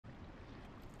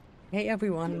Hey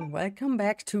everyone, welcome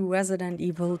back to Resident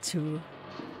Evil 2.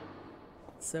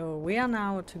 So we are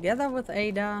now together with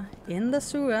Ada in the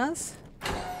sewers.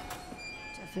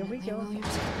 Here we go.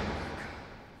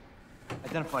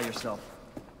 Identify yourself.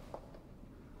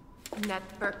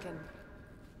 Annette Birkin.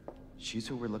 She's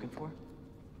who we're looking for?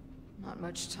 Not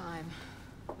much time.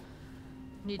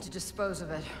 Need to dispose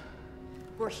of it.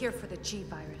 We're here for the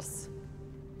G-Virus.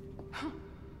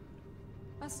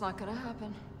 That's not gonna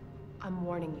happen. I'm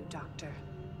warning you, Doctor.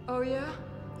 Oh, yeah?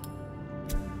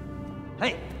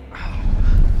 Hey!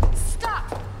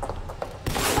 Stop!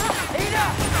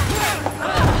 Ada!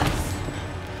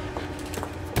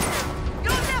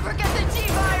 You'll never get the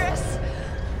G-Virus!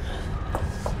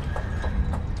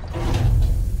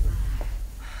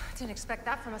 Didn't expect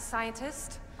that from a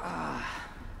scientist.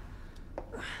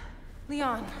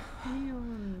 Leon.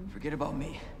 Forget about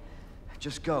me.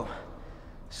 Just go.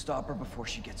 Stop her before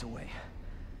she gets away.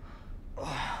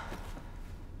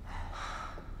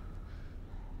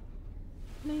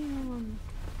 Leon.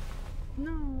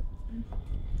 No.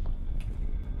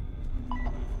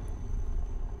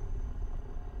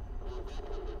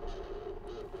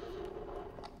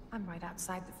 I'm right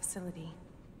outside the facility,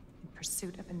 in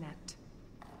pursuit of Annette.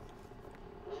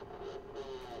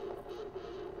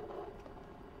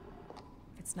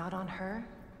 If it's not on her,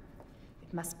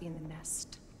 it must be in the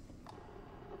nest.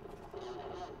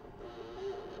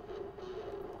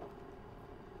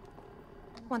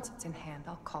 Once it's in hand,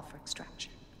 I'll call for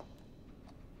extraction.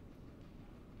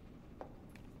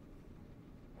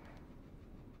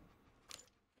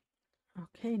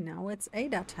 Okay, now it's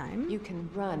Ada time. You can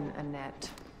run, Annette,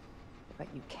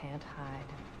 but you can't hide.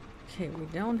 Okay, we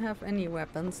don't have any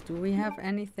weapons. Do we have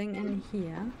anything in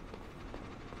here?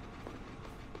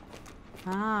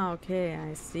 Ah, okay,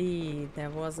 I see. There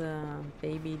was a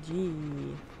baby G.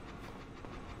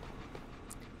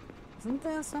 Isn't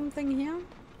there something here?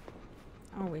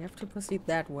 Oh, we have to proceed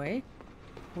that way.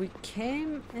 We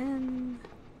came in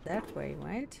that way,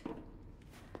 right?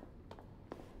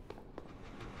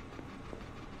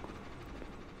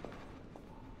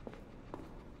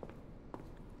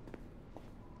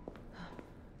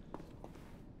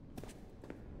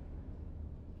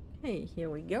 Okay, here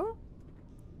we go.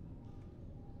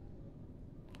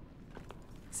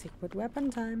 Secret weapon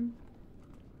time.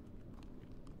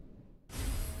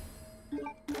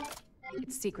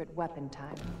 It's secret weapon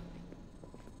time.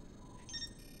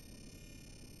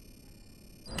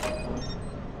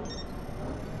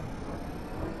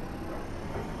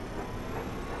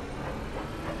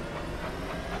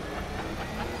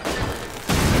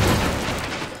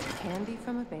 Candy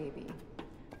from a baby.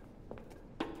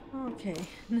 Okay,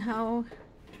 now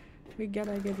we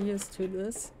gotta get used to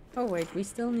this. Oh wait, we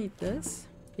still need this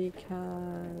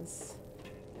because...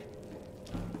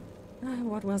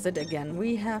 what was it again?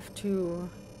 We have to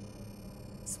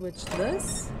switch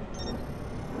this.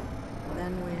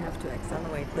 Then we have to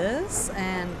accelerate this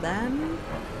and then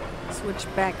switch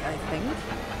back, I think.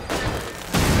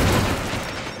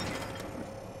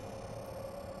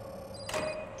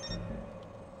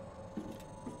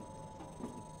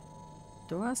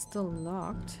 Door still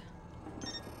locked.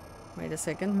 Wait a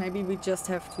second, maybe we just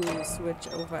have to switch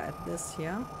over at this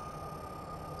here.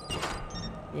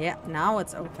 Yeah, now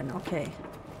it's open, okay.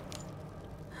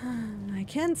 I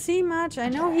can't see much. I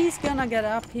know he's gonna get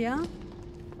up here.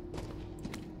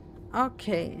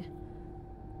 Okay.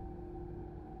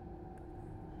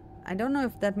 I don't know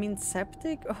if that means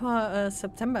septic or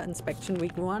September inspection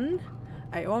week 1.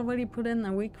 I already put in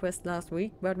a request last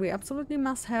week, but we absolutely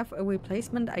must have a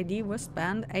replacement ID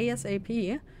wristband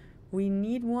ASAP. We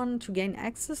need one to gain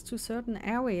access to certain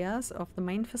areas of the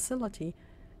main facility.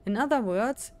 In other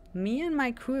words, me and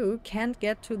my crew can't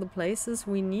get to the places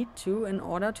we need to in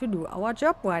order to do our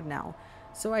job right now.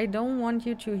 So I don't want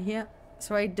to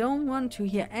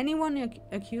hear anyone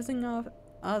accusing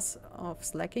us of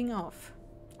slacking off.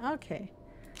 Okay.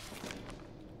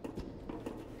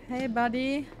 Hey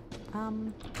buddy.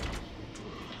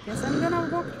 Guess I'm gonna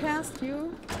walk past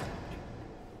you.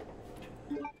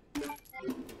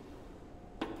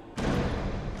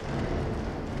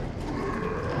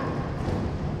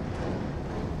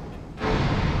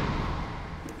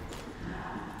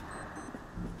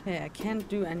 Okay, I can't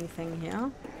do anything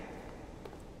here.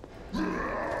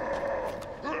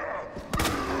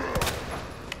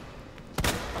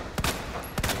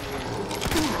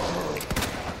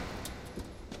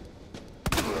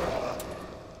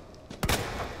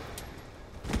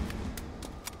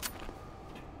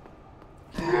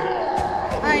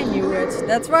 I knew it.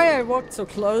 That's why I walked so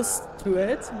close to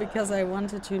it, because I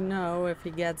wanted to know if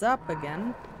he gets up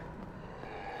again.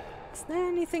 Is there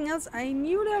anything else? I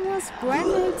knew there was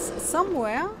grenades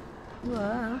somewhere. Oh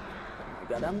my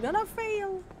god, I'm gonna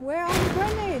fail. Where are the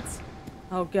grenades?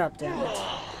 Oh god damn it.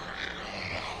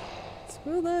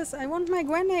 Screw this, I want my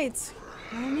grenades.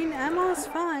 I mean, ammo's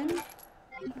fine.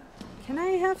 Can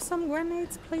I have some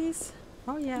grenades, please?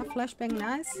 Oh yeah, flashbang,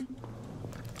 nice.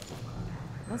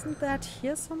 Wasn't that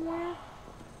here somewhere?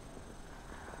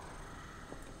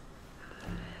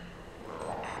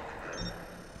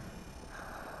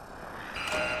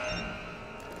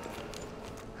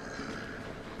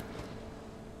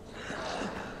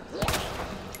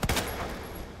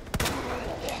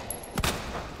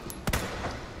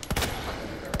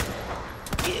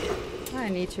 I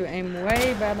need to aim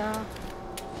way better.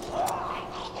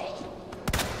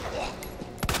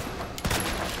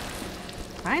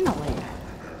 Finally!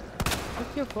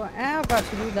 Took you forever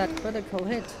to do that critical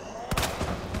hit.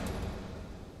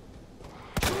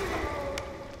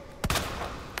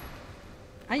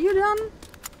 Are you done?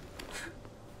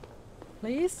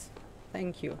 Please?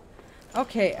 Thank you.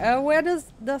 Okay, where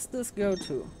does this go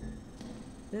to?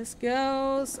 This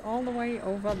goes all the way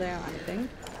over there, I think.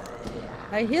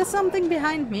 I hear something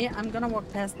behind me. I'm gonna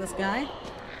walk past this guy.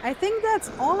 I think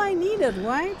that's all I needed,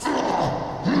 right?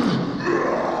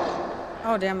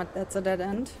 Oh, damn it. That's a dead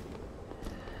end.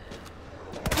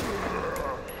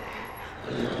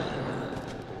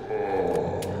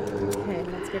 Okay,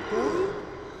 let's get going.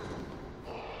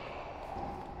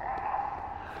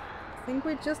 I think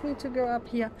we just need to go up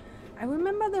here. I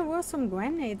remember there were some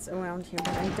grenades around here,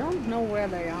 but I don't know where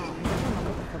they are. I'm gonna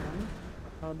look for them.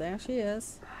 Oh, there she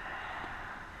is.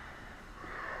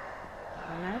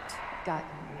 Annette. Got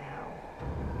you now.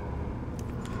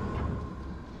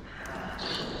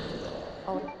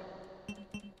 Oh.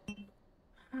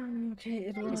 Okay,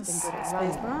 it was It's been good at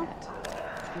running, spacebar. Annette.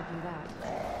 Give you that.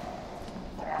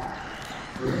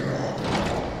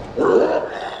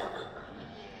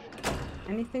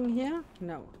 Anything here?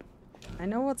 No. I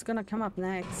know what's gonna come up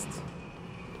next.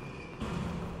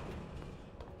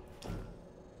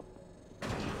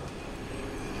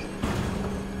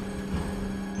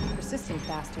 Persistent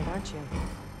bastard, aren't you?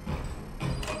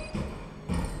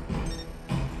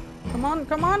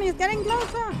 Come on, he's getting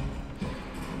closer!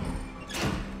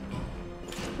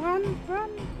 Run, run!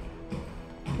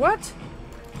 What?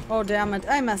 Oh damn it,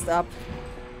 I messed up.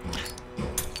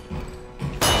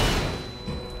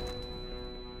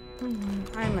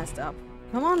 I messed up.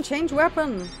 Come on, change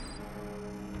weapon!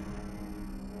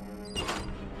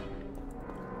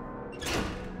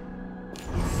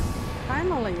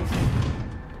 Finally!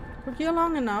 Took you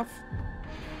long enough.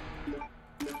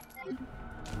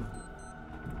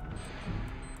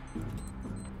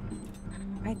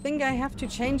 I think I have to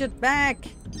change it back.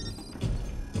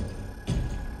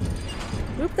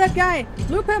 Loop that guy!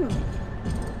 Loop him!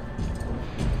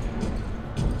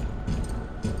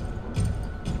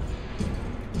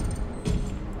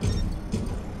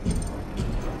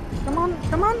 Come on,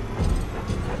 come on!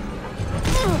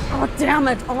 Oh, damn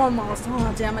it! Almost!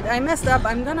 Oh, damn it! I messed up!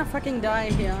 I'm gonna fucking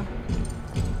die here.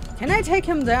 Can I take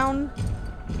him down?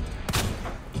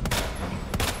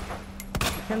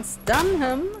 I can stun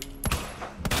him.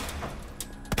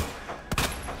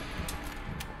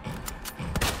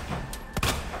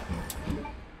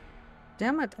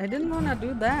 Damn it, I didn't want to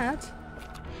do that.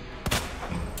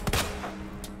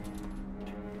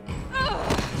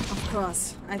 Of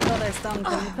course, I thought I stunned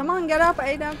him. Come on, get up,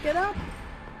 Ada, get up.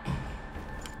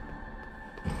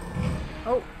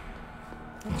 Oh,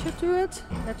 that should do it.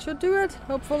 That should do it,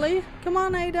 hopefully. Come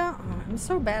on, Ada. Oh, I'm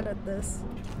so bad at this.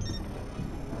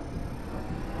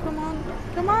 Come on,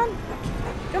 come on.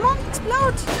 Come on,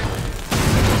 explode.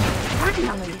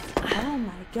 Finally. Oh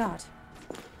my god.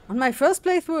 On my first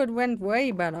playthrough, it went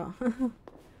way better.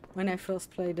 When I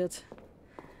first played it.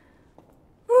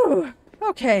 Whew.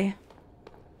 Okay.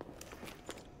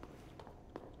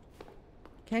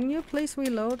 Can you please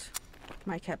reload?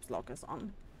 My caps lock is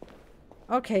on.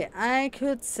 Okay, I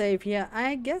could save here.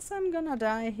 I guess I'm gonna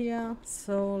die here.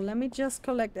 So let me just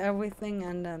collect everything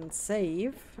and then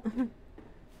save.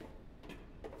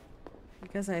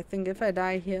 Because I think if I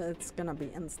die here, it's gonna be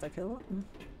insta-kill.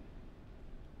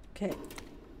 Okay.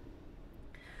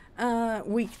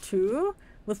 Week 2.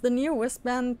 With the new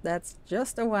wristband that's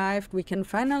just arrived, we can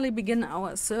finally begin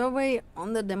our survey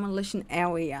on the demolition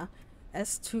area.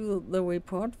 As to the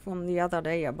report from the other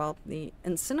day about the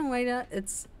incinerator,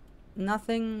 it's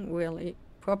nothing really.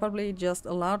 Probably just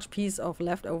a large piece of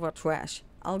leftover trash.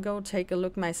 I'll go take a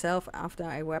look myself after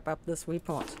I wrap up this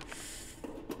report.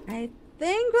 I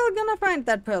think we're gonna find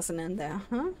that person in there,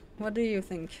 huh? What do you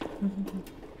think?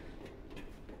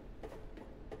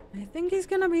 I think he's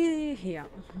gonna be here.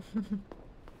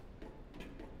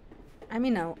 I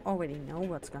mean, I already know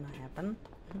what's gonna happen.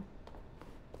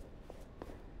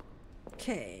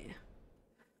 Okay.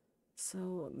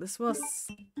 So this was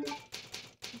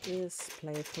this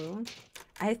playthrough.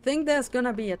 I think there's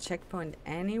gonna be a checkpoint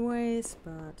anyways,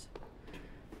 but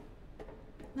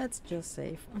let's just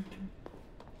save.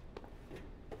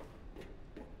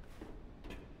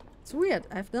 It's weird.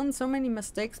 I've done so many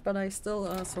mistakes, but I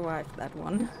still survived that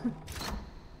one.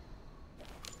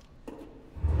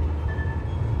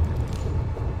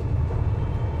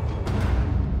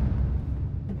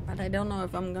 But I don't know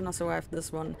if I'm gonna survive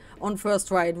this one. On first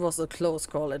try, it was a close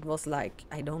call. It was like,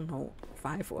 I don't know,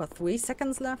 5 or 3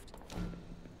 seconds left.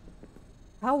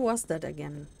 How was that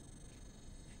again?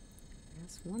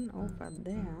 There's one over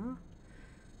there.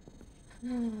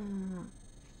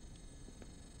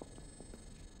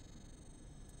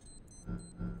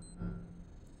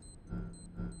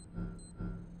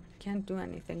 Can't do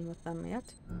anything with them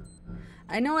yet.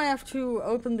 I know I have to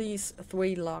open these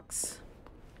 3 locks.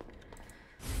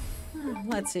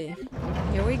 Let's see.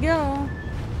 Here we go.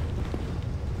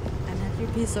 Annette, you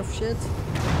piece of shit.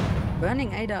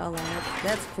 Burning Ada alive.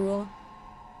 That's cool.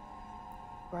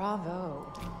 Bravo.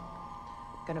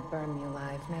 Gonna burn me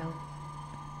alive now.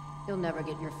 You'll never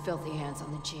get your filthy hands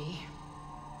on the G.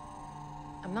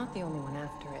 I'm not the only one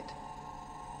after it.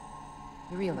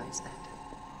 You realize that?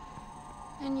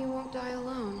 And you won't die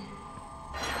alone.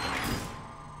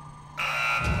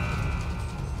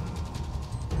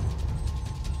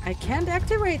 I can't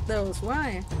activate those.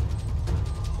 Why?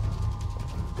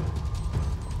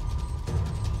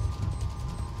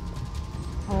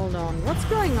 Hold on. What's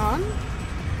going on?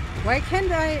 Why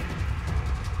can't I...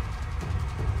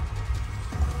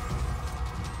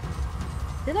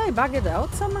 Did I bug it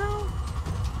out somehow?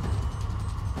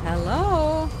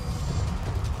 Hello?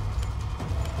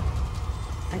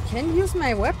 I can't use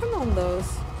my weapon on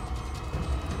those.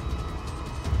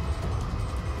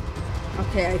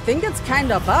 Okay, I think it's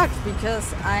kinda bugged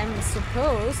because I'm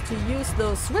supposed to use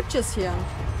those switches here.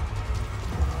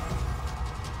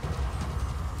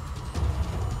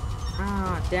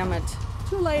 Ah, damn it.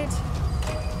 Too late.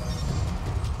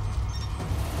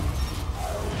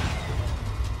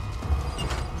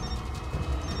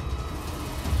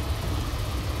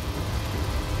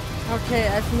 Okay,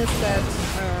 I've missed that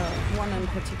one in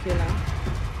particular.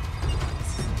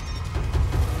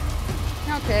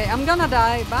 Okay, I'm gonna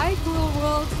die. Bye, cool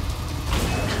world.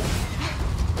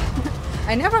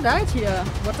 I never died here.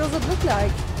 What does it look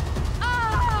like?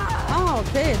 Oh,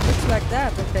 okay, it looks like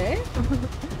that. Okay.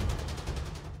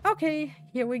 Okay,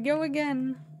 here we go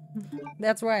again.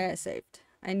 That's why I saved.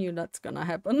 I knew that's gonna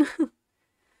happen.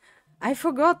 I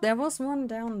forgot there was one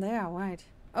down there, right?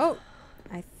 Oh,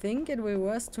 I think it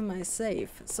reversed to my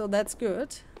save, so that's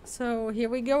good. So here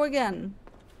we go again.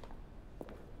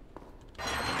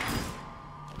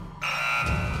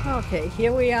 Okay,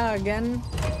 here we are again.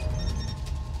 I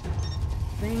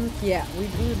think, yeah, we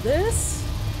do this.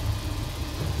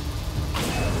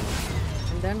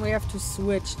 And then we have to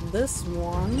switch this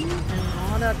one in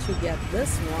order to get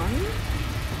this one.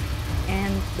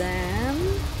 And then we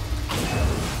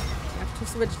have to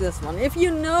switch this one. If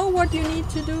you know what you need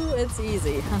to do, it's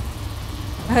easy.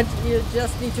 But you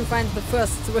just need to find the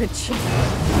first switch.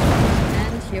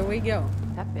 And here we go.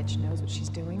 That bitch knows what she's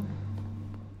doing.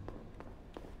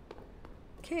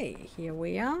 Okay, here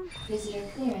we are. Visitor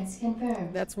clearance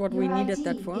confirmed. That's what we needed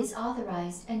that for. Your ID is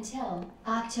authorized until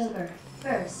October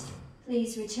 1st.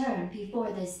 Please return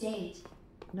before this date.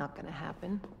 Not gonna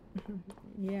happen.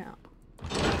 Yeah.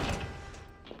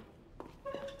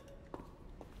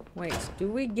 Wait,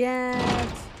 do we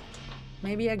get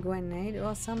maybe a grenade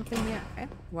or something here? Eh,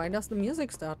 why does the music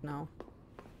start now?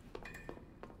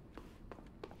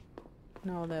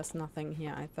 No, there's nothing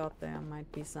here. I thought there might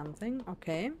be something.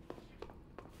 Okay.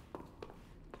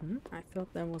 I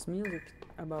thought there was music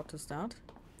about to start.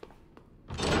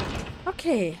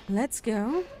 Okay, let's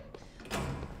go.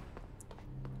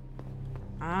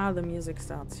 Ah, the music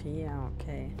starts here.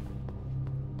 Okay.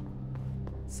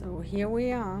 So here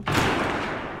we are.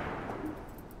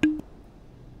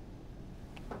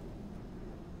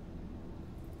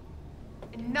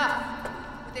 Enough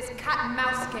with this cat and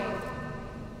mouse game.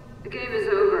 The game is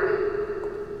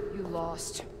over. You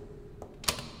lost.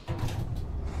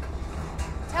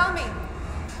 Tell me,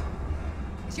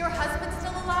 is your husband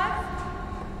still alive?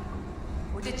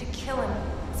 Or did you kill him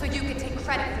so you could take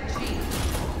credit for G?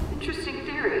 Interesting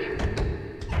theory.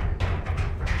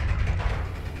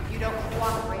 You don't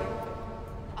cooperate.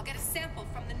 I'll get a sample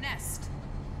from the nest.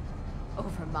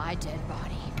 Over my dead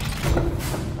body.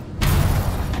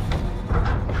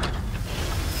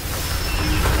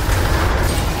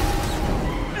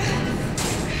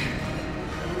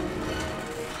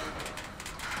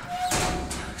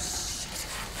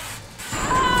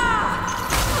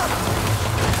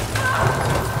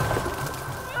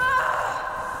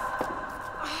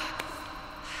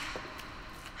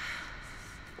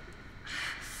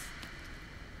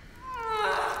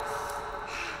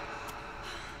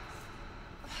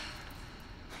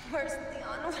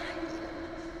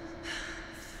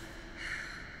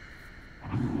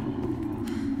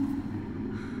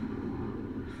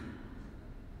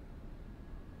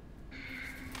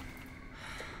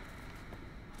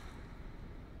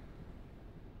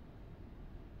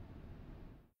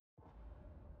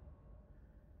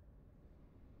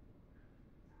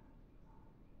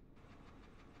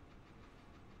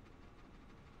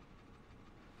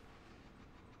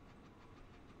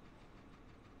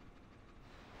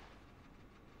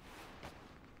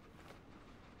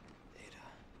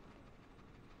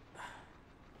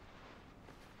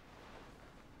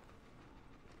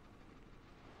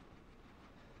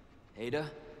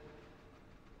 Ada?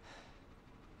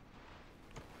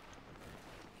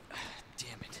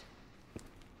 Damn it.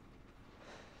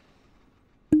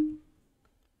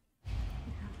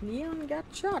 Leon got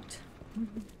shot.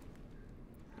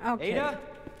 Okay. Ada?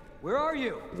 Where are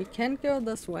you? We can't go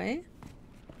this way.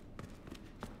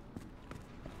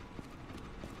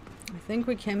 I think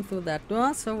we came through that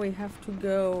door, so we have to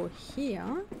go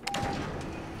here.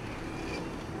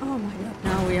 Oh my god,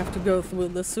 now we have to go through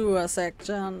the sewer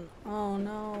section. Oh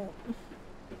no.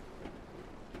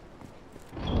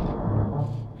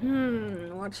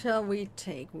 What shall we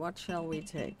take? What shall we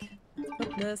take? Let's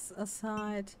put this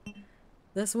aside.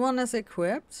 This one is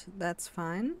equipped, that's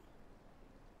fine.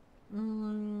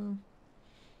 We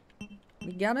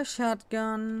got a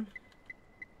shotgun.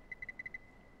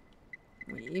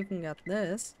 We even got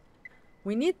this.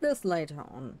 We need this later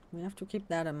on. We have to keep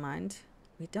that in mind.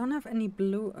 We don't have any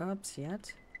blue herbs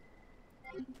yet.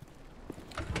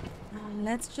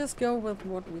 Let's just go with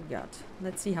what we got.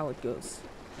 Let's see how it goes.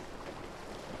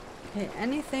 Okay,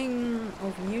 anything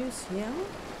of use here?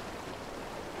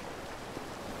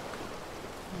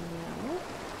 No.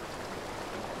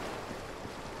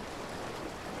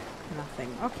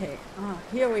 Nothing. Okay.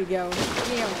 Here we go.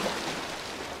 Here.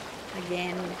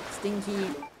 Again.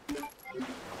 Stinky.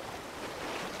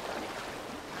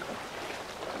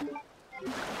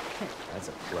 That's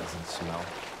a pleasant smell.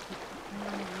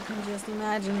 You can just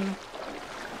imagine.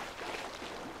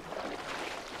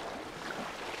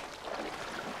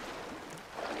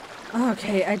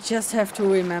 Okay, I just have to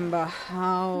remember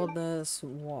how this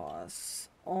was.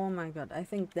 Oh my god, I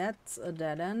think that's a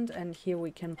dead end, and here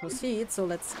we can proceed. So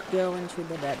let's go into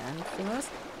the dead end first.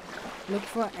 Look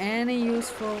for any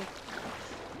useful...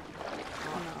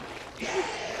 Oh no.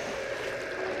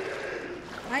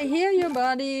 I hear you,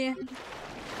 buddy.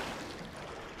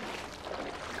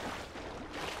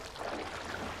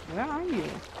 Where are you?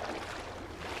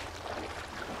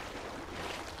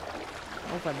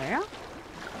 Over there?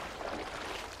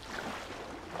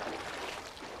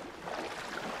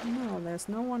 No, there's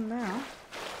no one there.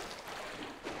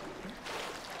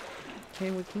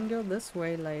 Okay, we can go this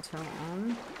way later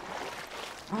on.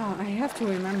 Oh, I have to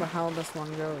remember how this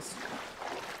one goes.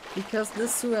 Because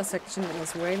this sewer section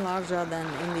is way larger than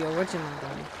in the original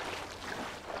game.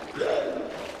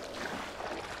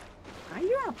 Are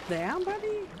you up there,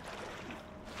 buddy?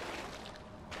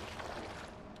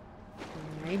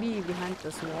 Maybe behind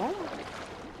this wall?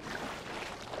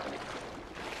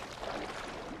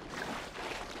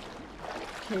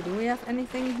 Okay, do we have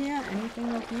anything here? Anything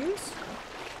of use?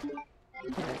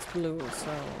 Okay, it's blue,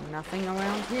 so nothing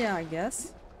around here, I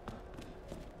guess.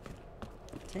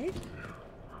 Take?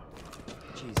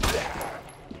 Jesus.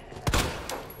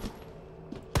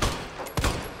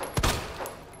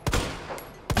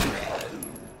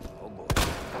 Oh boy.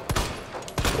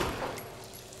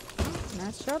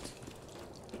 Nice shot.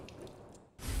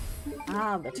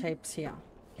 Ah, the tape's here.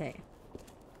 Okay.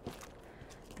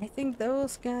 I think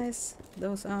those guys,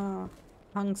 those are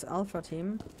Punk's Alpha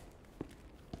team.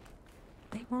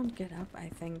 They won't get up, I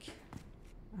think.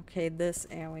 Okay, this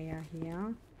area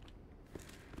here.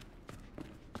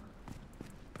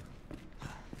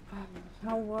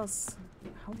 How was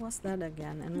that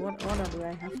again? In what order do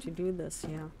I have to do this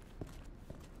here?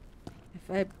 If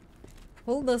I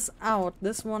pull this out,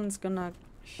 this one's gonna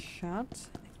shut.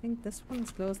 I think this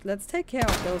one's closed. Let's take care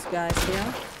of those guys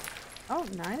here. Oh,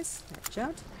 nice.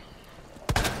 Headshot.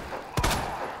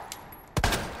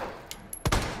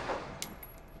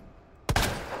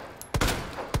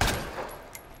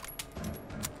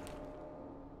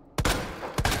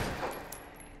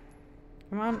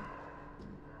 Come on.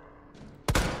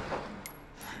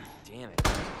 Damn it.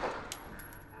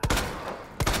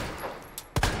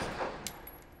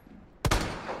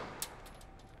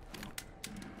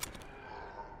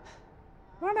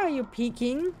 What are you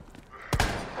peeking?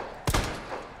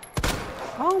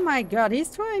 Oh my god, he's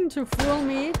trying to fool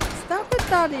me. Stop it,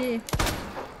 Daddy.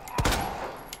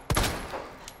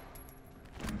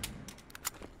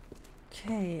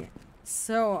 Okay,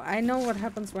 so I know what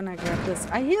happens when I grab this.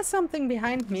 I hear something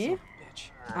behind me.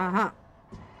 Aha.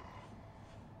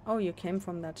 Oh, you came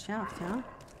from that shaft, huh?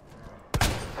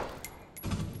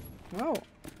 Whoa.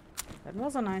 That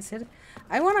was a nice hit.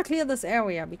 I want to clear this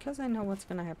area because I know what's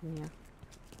gonna happen here.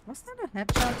 Was that a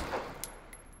headshot?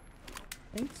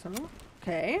 I think so.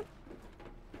 Okay.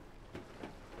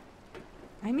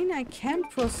 I mean, I can't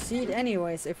proceed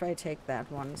anyways if I take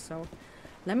that one, so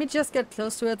let me just get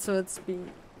close to it so it's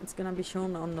gonna be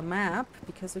shown on the map,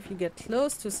 because if you get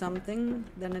close to something,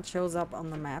 then it shows up on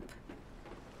the map.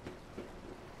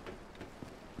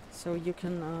 So you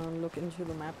can look into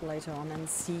the map later on and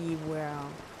see where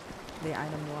the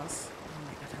item was. Oh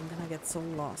my god, I'm gonna get so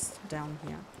lost down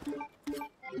here.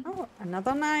 Oh,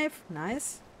 another knife.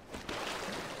 Nice.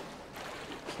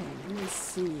 Okay, let me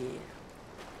see.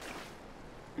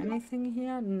 Anything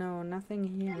here? No, nothing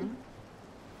here.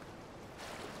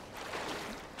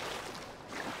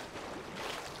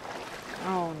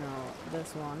 Oh no,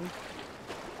 this one.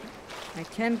 I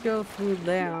can't go through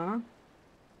there.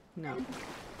 No.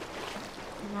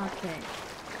 Okay.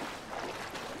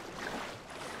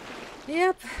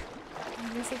 Yep.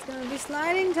 I guess it's gonna be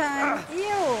sliding time.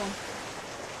 Ew.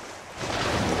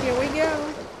 Here we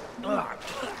go.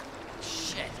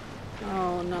 Shit.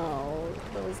 Oh no,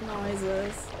 those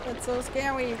noises. That's so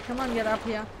scary. Come on, get up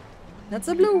here. That's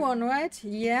a blue one, right?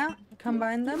 Yeah.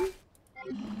 Combine them.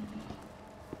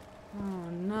 Oh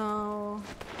no.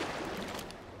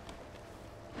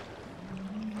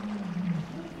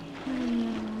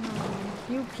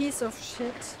 You piece of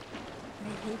shit.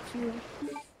 I hate you.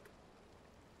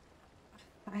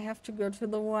 I have to go to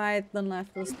the right. The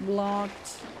left is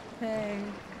blocked. Okay.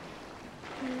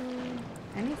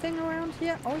 Anything around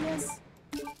here? Oh yes.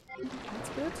 That's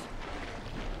good.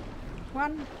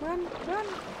 Run, run, run.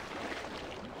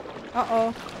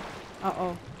 Uh-oh.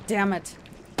 Uh-oh. Damn it.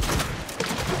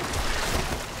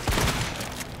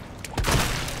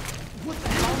 What the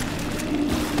hell?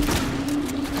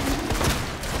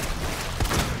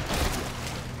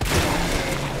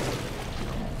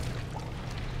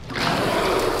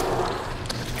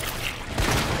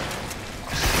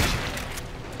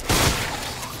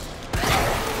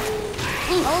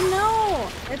 Oh no!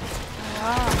 It's...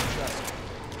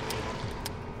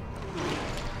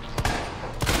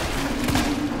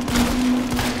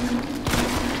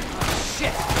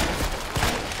 Shit.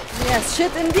 Yes,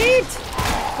 shit indeed!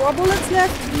 4 bullets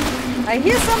left. I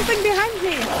hear something behind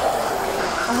me.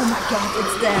 Oh my god,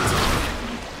 it's dead.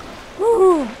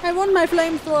 Whew, I won my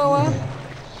flamethrower.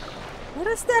 What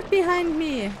is that behind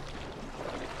me?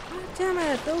 God damn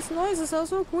it, those noises are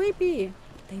so creepy.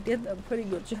 They did a pretty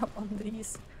good job on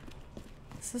these.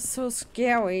 This is so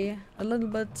scary. A little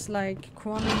bit like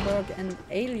Cronenberg and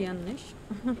Alien-ish.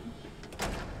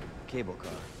 Cable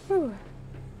car. Whew.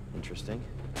 Interesting.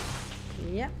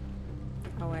 Yeah.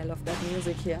 Oh, I love that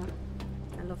music here.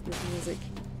 I love this music.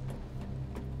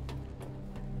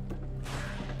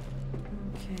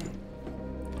 Okay.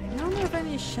 I don't have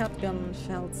any shotgun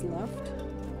shells left.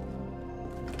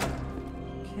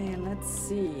 Okay, let's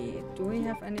see. Do we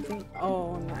have anything?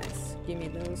 Oh, nice. Give me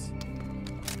those.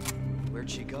 Where'd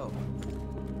she go?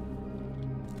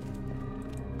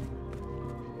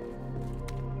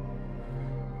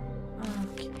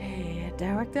 Okay.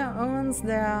 Director owns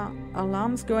their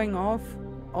alarms going off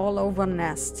all over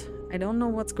Nest. I don't know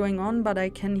what's going on, but I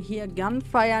can hear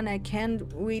gunfire and I can't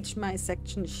reach my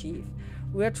section chief.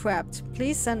 We're trapped.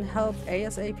 Please send help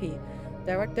ASAP.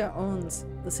 Director owns.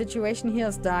 The situation here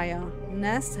is dire.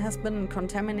 Nest has been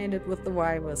contaminated with the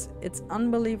virus. It's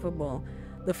unbelievable.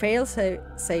 The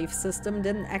fail-safe system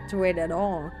didn't activate at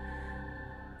all.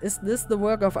 Is this the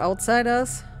work of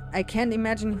outsiders? I can't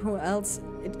imagine who else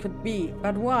it could be.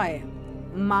 But why?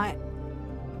 Maya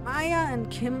and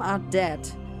Kim are dead.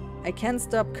 I can't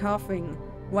stop coughing.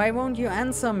 Why won't you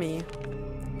answer me?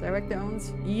 Director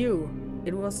owns. You.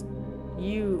 It was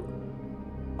you.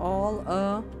 All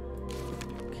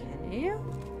okay.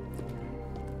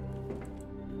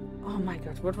 Oh my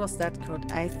god, what was that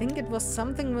code? I think it was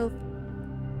something with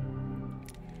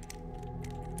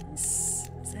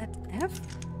ZF?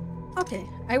 Okay,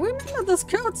 I remember this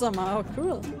code somehow.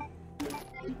 Cool.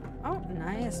 Oh,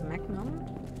 nice. Magnum.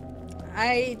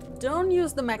 I don't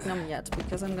use the Magnum yet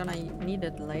because I'm gonna need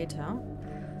it later.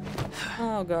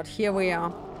 Oh god, here we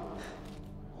are.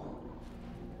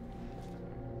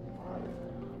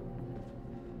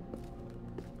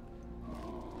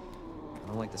 I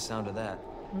don't like the sound of that.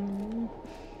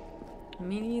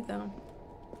 Me neither.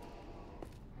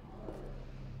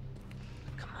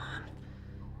 Come on.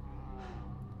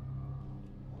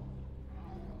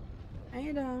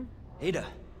 Ada. Ada.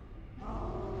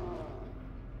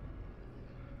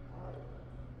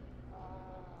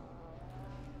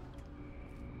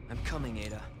 I'm coming,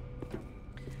 Ada.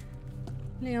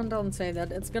 Leon, don't say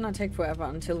that. It's gonna take forever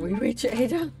until we reach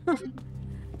Ada.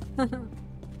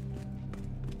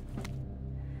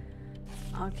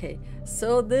 Okay,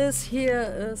 so this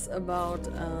here is about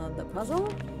the puzzle,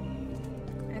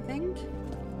 I think.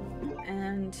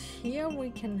 And here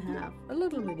we can have a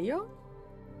little video.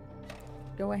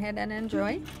 Go ahead and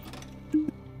enjoy. Please.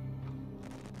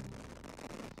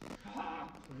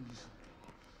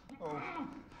 Oh,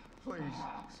 please,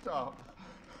 stop.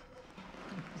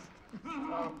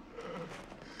 Stop.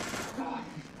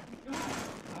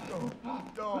 Oh,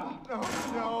 Don't.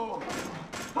 No.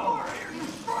 Hurry, you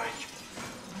freak!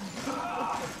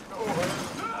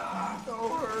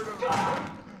 Don't hurt him.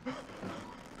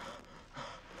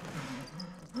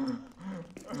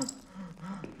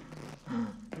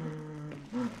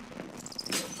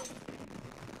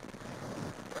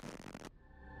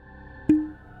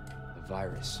 The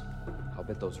virus. I'll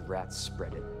bet those rats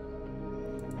spread it.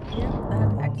 Yeah,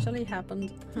 that actually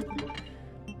happened.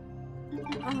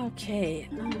 Okay.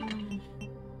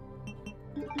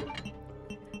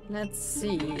 Let's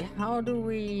see. How do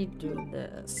we do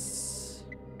this?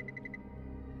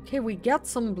 Okay, we got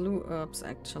some blue herbs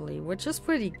actually, which is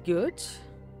pretty good.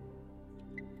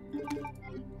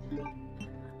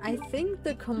 I think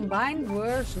the combined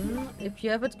version, if you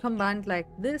have it combined like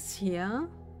this here,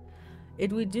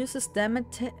 it reduces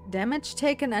damage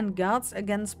taken and guards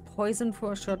against poison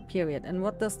for a short period. And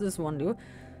what does this one do?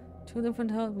 2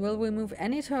 different health will remove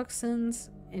any toxins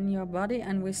in your body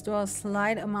and restore a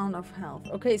slight amount of health.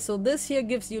 Okay, so this here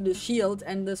gives you the shield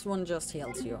and this one just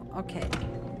heals you. Okay.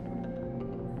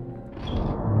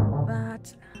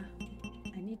 But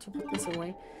I need to put this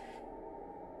away.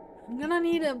 I'm gonna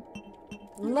need a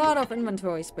lot of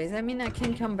inventory space. I mean, I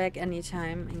can come back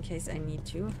anytime in case I need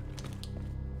to.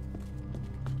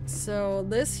 So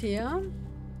this here,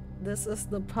 this is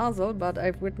the puzzle, but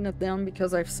I've written it down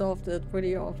because I've solved it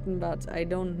pretty often, but I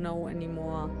don't know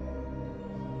anymore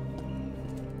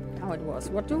how it was.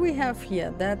 What do we have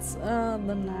here? That's the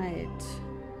night.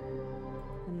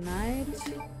 The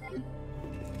night.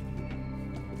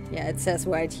 Yeah, it says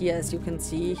right here, as you can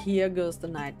see. Here goes the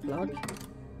night clock,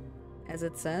 as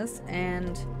it says,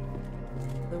 and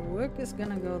the work is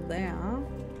gonna go there.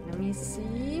 Let me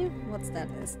see. What's that?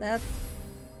 Is that...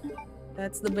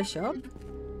 That's the bishop.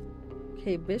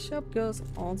 Okay, bishop goes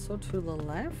also to the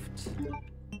left.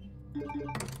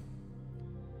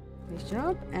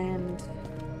 Bishop, and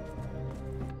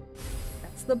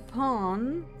that's the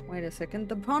pawn. Wait a second,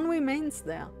 the pawn remains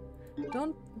there.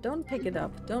 Don't pick it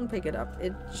up. Don't pick it up.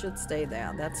 It should stay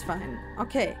there. That's fine.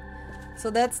 Okay, so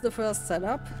that's the first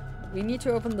setup. We need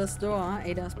to open this door.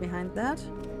 Ada's behind that.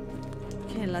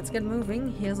 Okay, let's get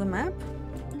moving. Here's a map.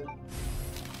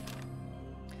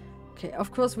 Okay,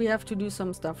 of course we have to do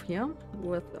some stuff here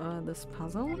with this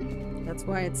puzzle. That's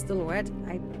why it's still red.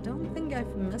 I don't think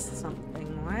I've missed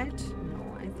something, right?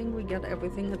 No, I think we got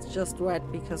everything. It's just red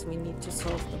because we need to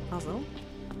solve the puzzle.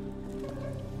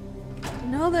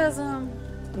 No, there's a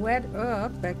red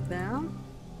herb back there,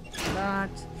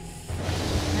 but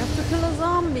I have to kill a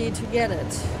zombie to get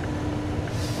it.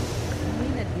 I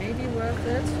mean, it may be worth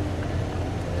it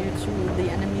due to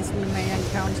the enemies we may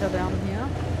encounter down here.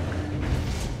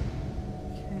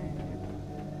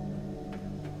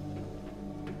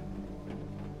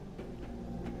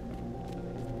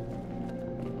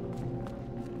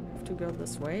 Go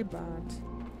this way, but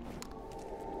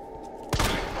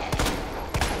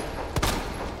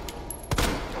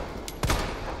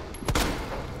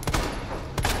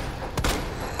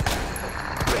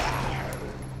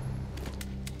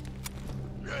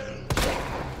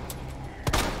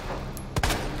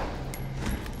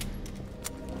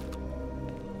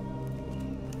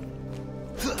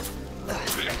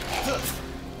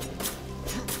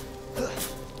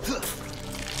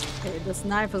this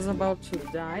knife is about to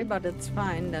die, but it's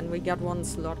fine. Then we got one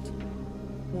slot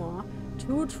more.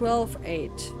 2, 12,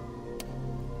 8.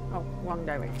 Oh, wrong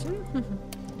direction.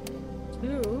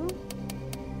 2,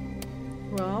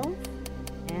 12,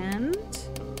 and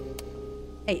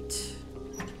 8. Is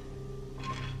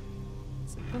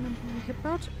it gonna be a hip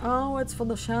out? Oh, it's for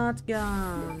the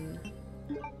shotgun.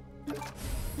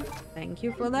 Thank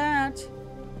you for that.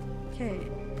 Okay.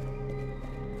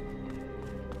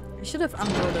 I should have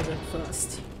unloaded it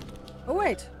first. Oh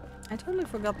wait, I totally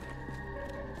forgot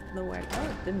the way. Oh,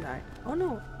 didn't I? Oh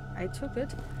no, I took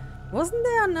it. Wasn't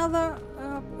there another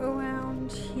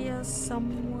around here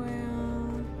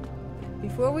somewhere?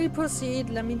 Before we proceed,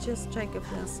 let me just check if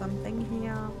there's something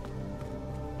here.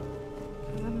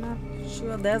 I'm not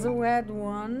sure. There's a red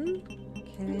one.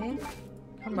 Okay.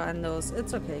 Combine those.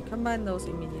 It's okay. Combine those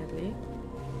immediately.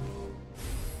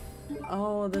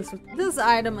 Oh, this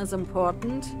item is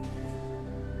important.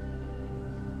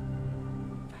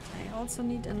 I also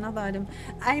need another item.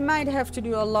 I might have to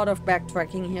do a lot of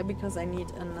backtracking here because I need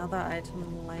another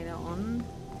item later on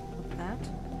with that.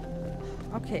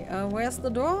 Okay, where's the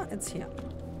door? It's here.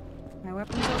 My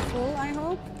weapons are full, I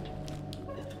hope.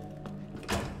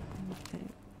 Okay.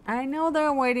 I know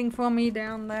they're waiting for me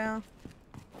down there.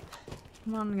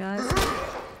 Come on, guys.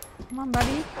 Come on,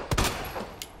 buddy.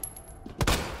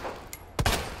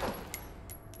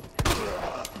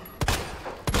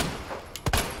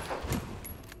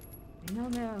 No,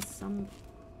 there's some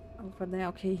over there.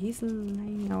 Okay, he's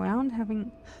laying around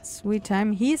having sweet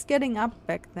time. He's getting up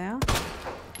back there.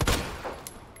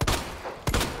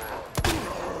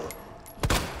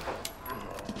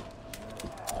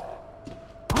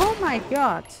 Oh my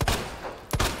god.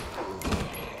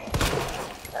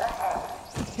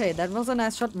 Okay, that was a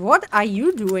nice shot. What are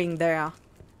you doing there?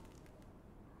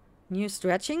 New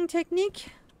stretching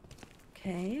technique?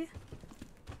 Okay.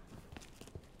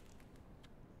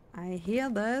 I hear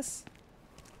this.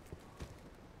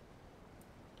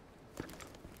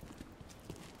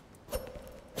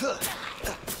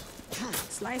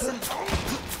 Slice him.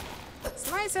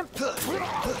 Slice him.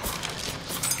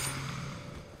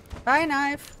 Bye,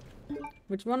 knife.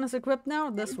 Which one is equipped now?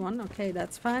 This one. Okay,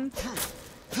 that's fine.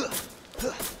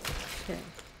 Okay.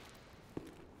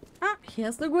 Ah,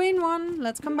 here's the green one.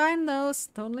 Let's combine those.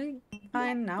 Totally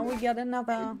fine. Now we get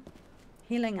another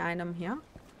healing item here.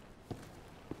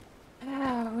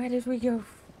 Where did we go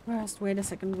first? Wait a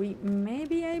second. We may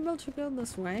be able to go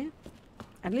this way.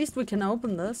 At least we can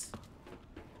open this.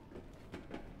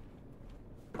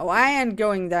 Oh, I ain't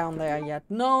going down there yet.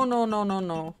 No, no, no, no,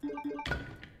 no.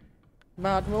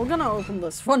 But we're gonna open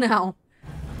this for now.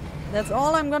 That's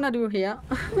all I'm gonna do here.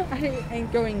 I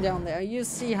ain't going down there. You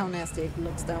see how nasty it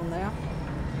looks down there.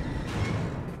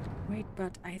 Wait,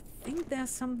 but I think there's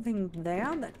something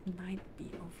there that might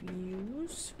be of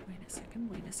use. Wait a second,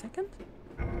 wait a second.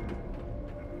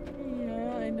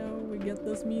 Yeah, I know, we get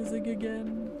this music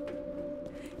again.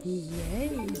 Yay,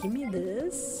 give me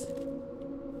this.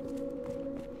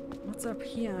 What's up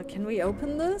here? Can we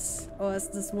open this? Or is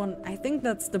this one? I think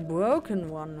that's the broken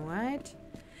one, right?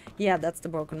 Yeah, that's the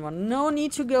broken one. No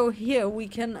need to go here. We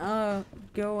can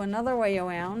go another way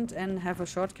around and have a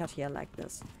shortcut here like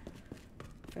this.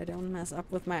 If I don't mess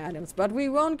up with my items. But we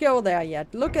won't go there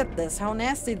yet. Look at this. How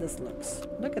nasty this looks.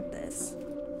 Look at this.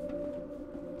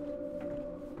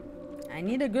 I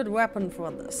need a good weapon for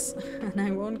this. And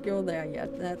I won't go there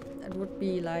yet. That would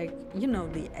be like, you know,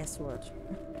 the S word.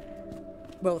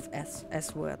 Both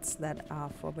S words that are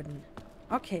forbidden.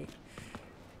 Okay.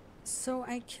 So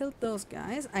I killed those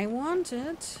guys. I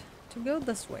wanted to go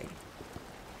this way.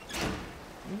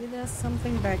 Maybe there's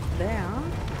something back there.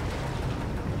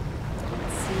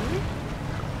 Let's see.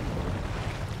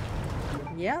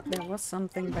 Yeah, there was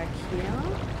something back here.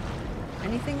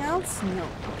 Anything else? No.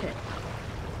 Okay.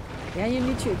 Yeah, you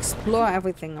need to explore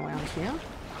everything around here.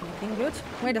 Anything good?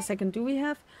 Wait a second. Do we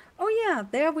have... Oh yeah,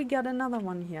 there we got another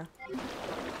one here.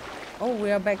 Oh,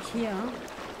 we are back here.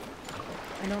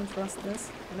 I don't trust this.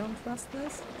 I don't trust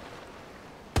this.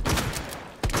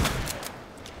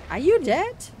 Are you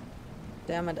dead?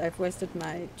 Damn it, I've wasted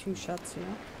my 2 shots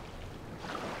here.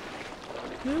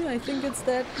 I think it's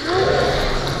dead. No.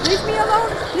 Leave me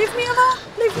alone! Leave me alone!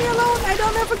 Leave me alone! I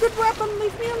don't have a good weapon!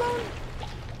 Leave me alone!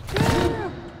 Yeah.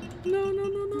 No, no,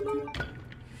 no, no, no.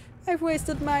 I've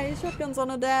wasted my shotguns on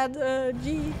a dead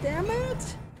G. Damn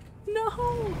it! No!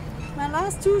 My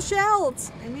last 2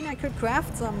 shells! I mean, I could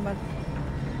craft some, but...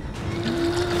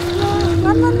 No.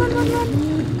 Run, run, run, run, run!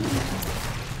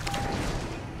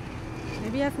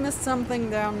 Maybe I've missed something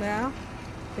down there.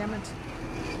 Damn it.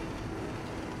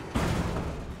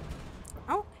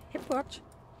 Oh, hip watch.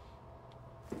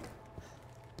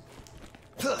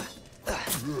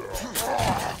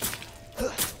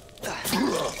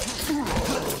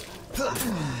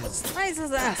 Slice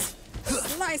his ass!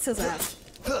 Slice his ass!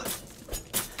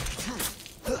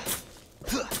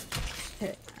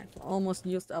 Okay, I've almost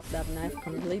used up that knife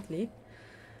completely.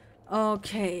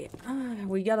 Okay,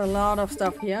 we got a lot of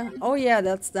stuff here. Oh yeah,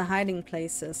 that's the hiding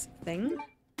places thing.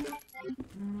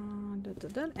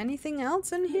 Anything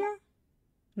else in here?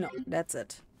 No, that's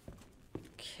it.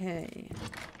 Okay.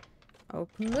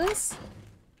 Open this.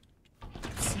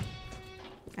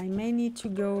 I may need to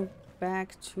go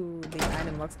back to the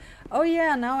item box. Oh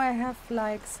yeah, now I have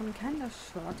like some kind of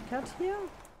shortcut here.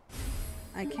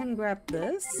 I can grab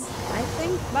this, I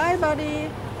think. Bye, buddy!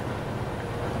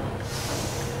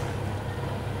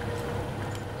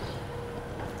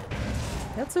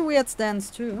 That's a weird stance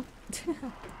too.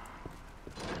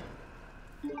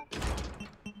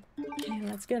 Okay,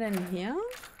 let's get in here.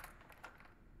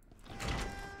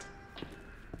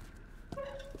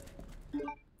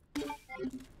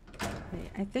 Okay,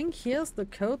 I think here's the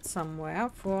code somewhere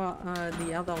for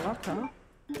the other locker.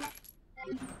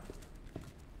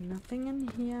 Nothing in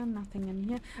here, nothing in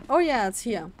here. Oh yeah, it's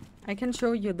here. I can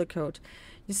show you the code.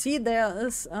 You see there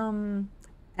is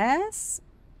SZF.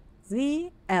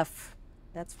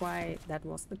 That's why that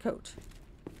was the code.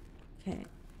 Okay,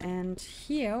 and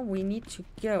here we need to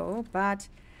go, but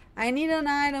I need an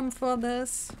item for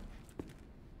this.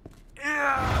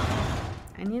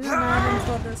 I I need an item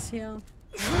for this here.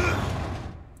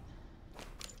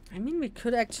 I mean, we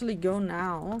could actually go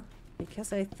now,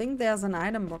 because I think there's an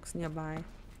item box nearby.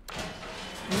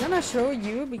 I'm gonna show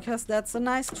you, because that's a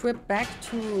nice trip back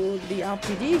to the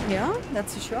RPD here.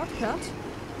 That's a shortcut.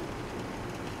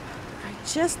 I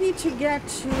just need to get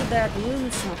to that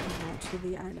room somehow, to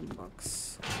the item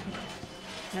box.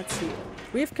 Let's see.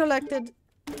 We've collected...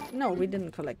 No, we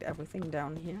didn't collect everything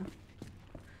down here.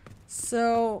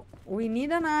 So, we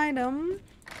need an item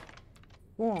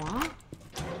for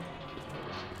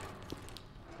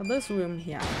this room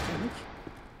here, I think.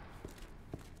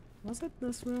 Was it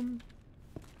this room?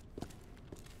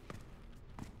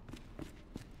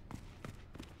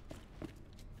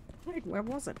 Wait, where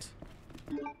was it?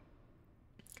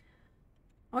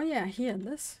 Oh yeah, here,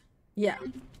 this. Yeah.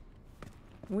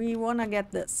 We wanna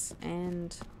get this,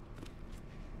 and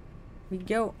we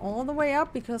go all the way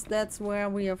up because that's where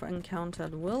we have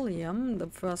encountered William. The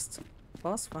first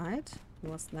boss fight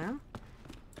was there.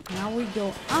 Now we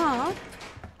go up.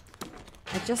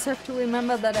 I just have to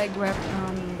remember that I grabbed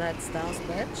that stars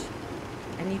badge.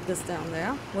 I need this down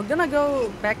there. We're gonna go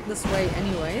back this way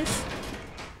anyways.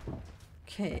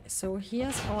 Okay, so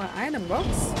here's our item box.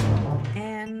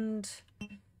 And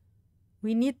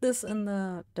we need this in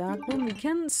the dark room. We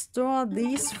can store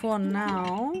these for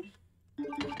now.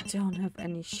 Don't have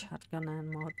any shotgun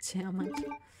ammo, damn it.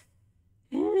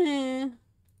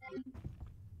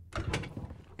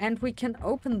 And we can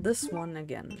open this one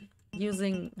again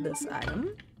using this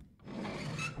item.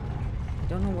 I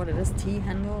don't know what it is,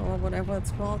 T-handle or whatever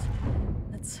it's called.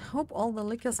 Let's hope all the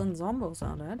lickers and zombos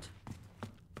are dead.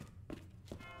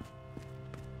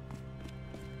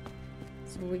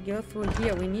 So we go through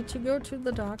here. We need to go to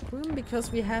the dark room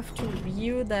because we have to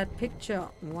view that picture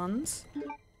once.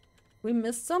 We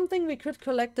missed something. We could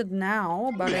collect it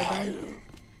now, but I don't...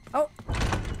 Oh!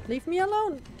 Leave me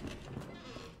alone!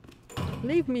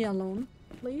 Leave me alone,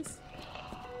 please.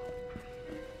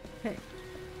 Okay.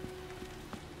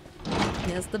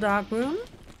 Here's the dark room.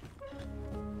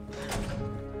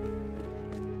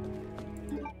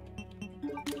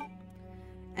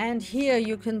 And here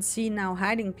you can see now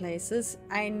hiding places.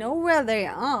 I know where they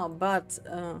are, but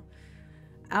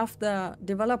after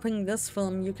developing this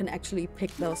film, you can actually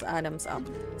pick those items up.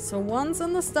 So one's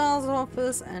in the STARS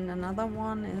office and another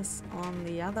one is on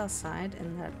the other side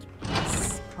in that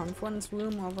conference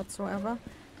room or whatsoever.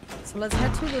 So let's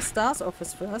head to the STARS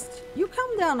office first. You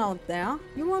come down out there.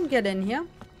 You won't get in here.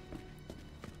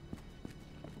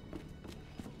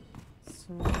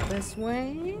 So this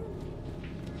way.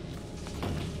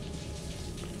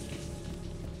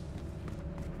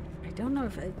 I don't know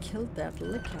if I killed that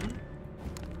licker.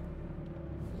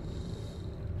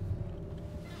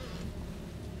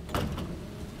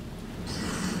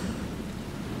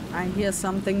 I hear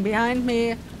something behind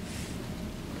me.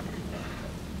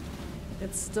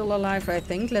 It's still alive, I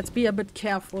think. Let's be a bit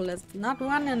careful. Let's not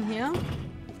run in here.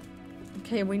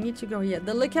 Okay, we need to go here.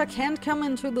 The licker can't come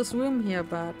into this room here,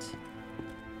 but...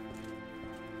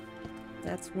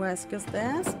 That's Wesker's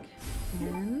desk.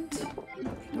 And...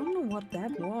 I don't know what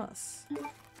that was.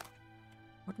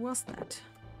 What was that?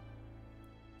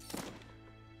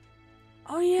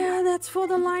 Oh yeah, that's for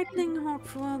the lightning hawk,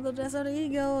 for the desert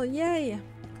eagle. Yay!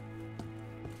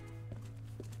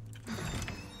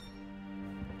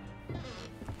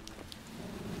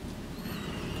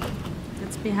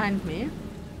 It's behind me.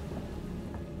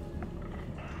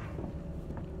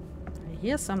 I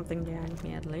hear something behind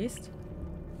me at least.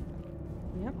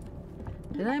 Yep.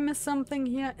 Did I miss something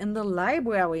here? In the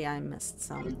library I missed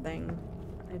something.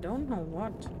 I don't know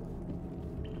what.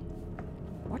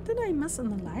 What did I miss in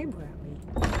the library?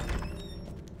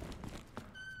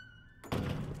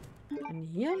 In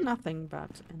here, nothing,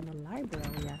 but in the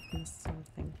library I've missed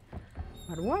something.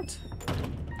 But what?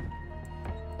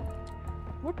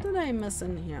 What did I miss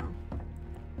in here?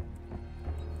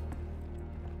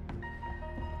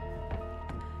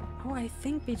 Oh, I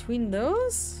think between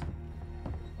those?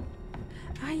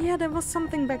 Ah, yeah, there was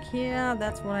something back here.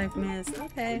 That's what I've missed.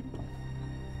 Okay.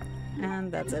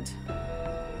 And that's it.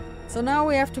 So now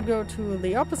we have to go to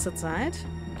the opposite side.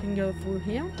 We can go through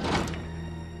here.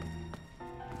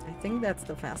 I think that's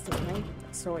the fastest way.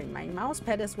 Sorry, my mouse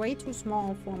pad is way too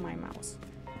small for my mouse.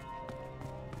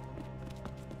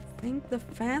 I think the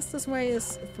fastest way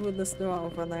is through this door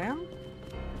over there.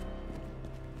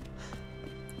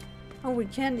 Oh, we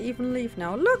can't even leave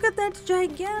now. Look at that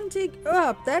gigantic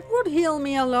herb. That would heal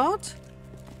me a lot.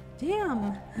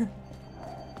 Damn.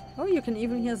 Oh, you can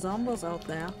even hear zombies out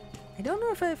there. I don't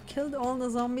know if I've killed all the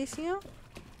zombies here.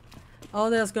 Oh,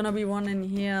 there's gonna be one in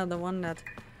here. The one that...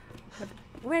 But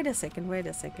wait a second, wait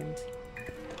a second.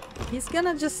 He's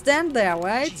gonna just stand there,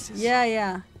 right? Jesus.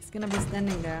 Yeah. He's gonna be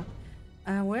standing there.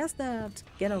 Where's that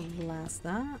ghetto blaster?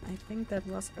 I think that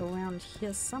was around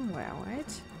here somewhere,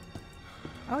 right?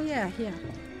 Oh yeah, here.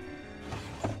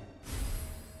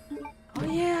 Oh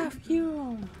yeah,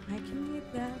 fuel. I can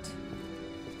need that.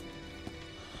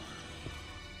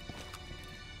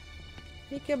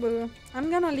 Peekaboo. I'm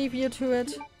gonna leave you to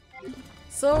it.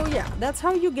 So yeah, that's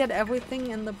how you get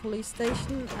everything in the police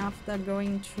station after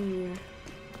going to...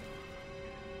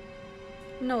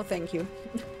 No, thank you.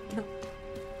 I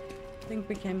think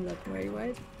we came that way,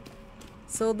 right?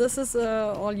 So this is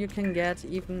all you can get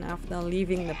even after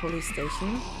leaving the police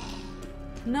station.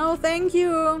 No, thank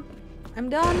you! I'm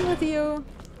done with you!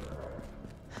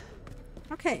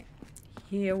 Okay,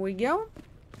 here we go.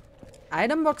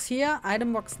 Item box here,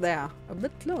 item box there. A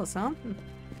bit close, huh?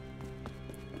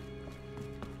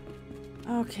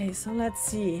 Okay, so let's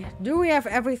see. Do we have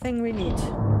everything we need?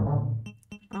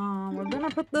 We're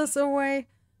gonna put this away.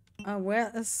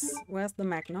 Where's the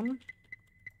Magnum?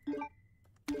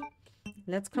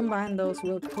 Let's combine those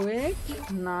real quick.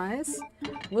 Nice.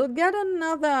 We'll get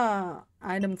another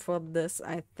item for this,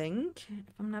 I think,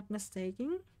 if I'm not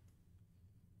mistaken.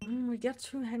 We got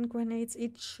 2 hand grenades.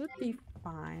 It should be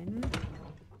fine.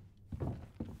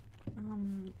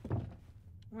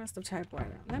 Where's the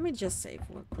typewriter? Let me just save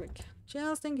real quick.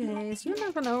 Just in case. You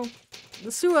never know.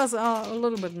 The sewers are a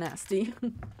little bit nasty.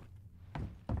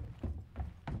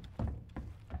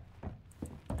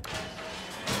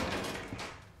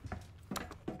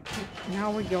 Now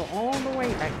we go all the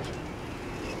way back.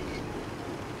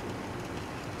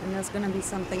 And there's gonna be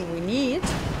something we need.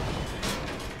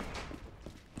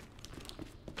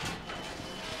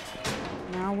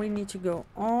 Now we need to go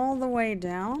all the way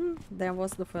down. There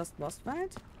was the first boss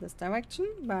fight, this direction,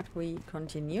 but we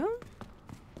continue.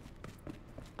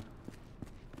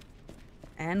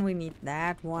 And we need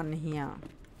that one here.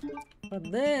 For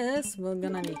this, we're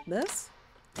gonna need this.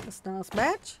 The Stars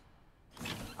badge.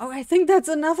 Oh, I think that's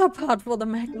another part for the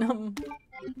Magnum.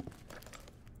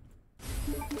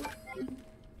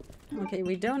 Okay,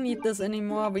 we don't need this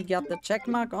anymore. We got the check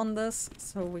mark on this,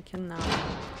 so we can now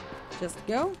just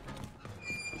go.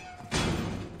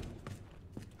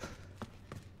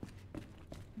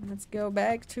 Let's go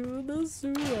back to the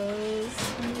sewers.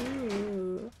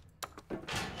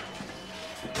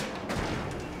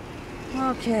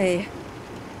 Okay.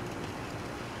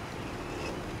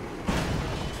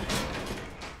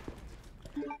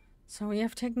 So we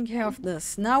have taken care of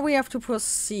this. Now we have to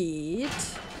proceed.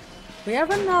 We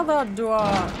have another door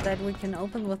that we can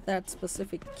open with that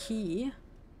specific key.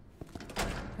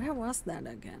 Where was that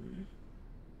again?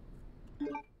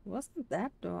 Wasn't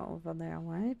that door over there,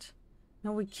 right?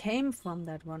 No, we came from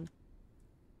that one.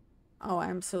 Oh,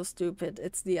 I'm so stupid.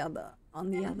 It's the other,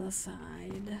 on the other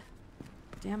side.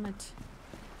 Damn it.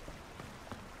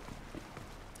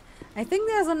 I think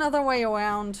there's another way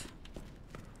around.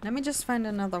 Let me just find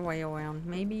another way around.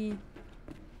 Maybe...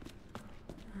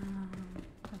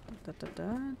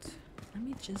 Let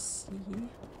me just see.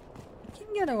 I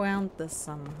can get around this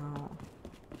somehow.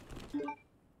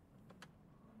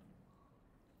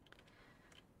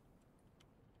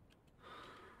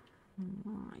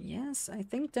 Yes, I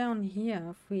think down here,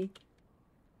 if we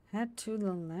head to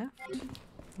the left.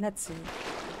 Let's see.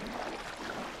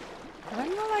 When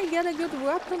will I get a good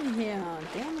weapon here?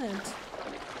 Damn it.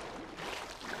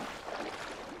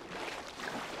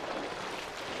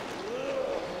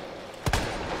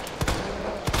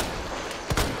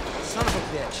 Son of a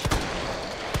bitch.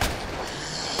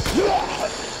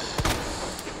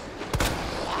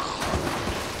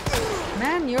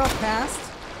 Man, you're fast.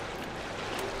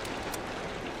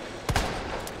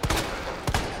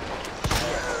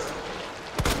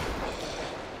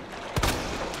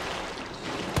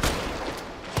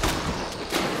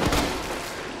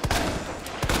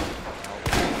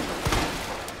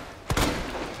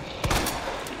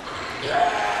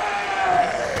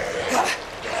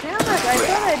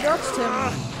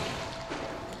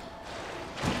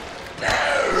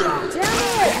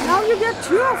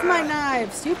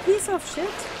 You piece of shit.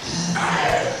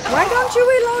 Why don't you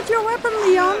reload your weapon,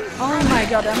 Leon? Oh my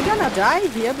god, I'm gonna die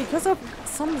here because of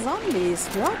some zombies.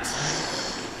 What?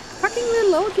 Fucking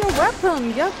reload your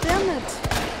weapon. God damn it.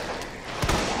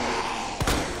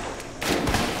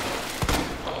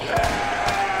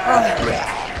 Oh.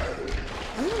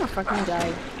 I'm gonna fucking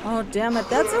die. Oh damn it.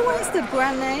 That's a wasted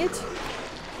grenade.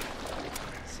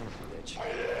 Son of a bitch.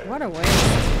 What a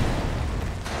waste.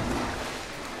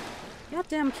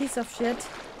 Goddamn piece of shit.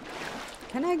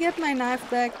 Can I get my knife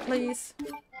back, please?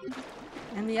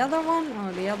 And the other one?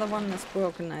 Oh, the other one is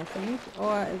broken, I think.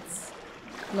 Or it's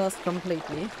lost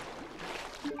completely.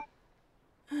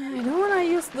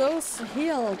 those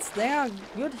heals. They are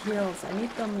good heals. I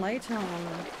need them later on.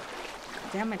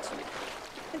 Damn it.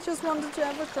 I just wanted to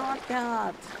have a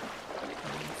shortcut.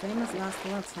 Famous last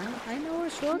words, huh? I know a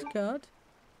shortcut.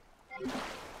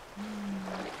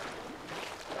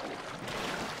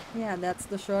 Yeah, that's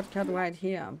the shortcut right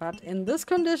here. But in this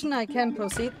condition, I can't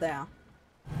proceed there.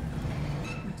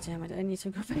 Oh, damn it, I need to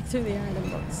go back to the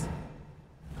item box.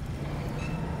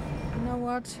 You know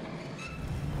what?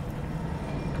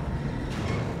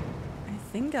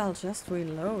 I think I'll just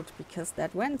reload, because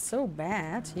that went so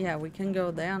bad. Yeah, we can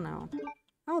go there now.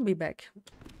 I'll be back.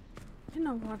 You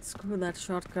know what? Screw that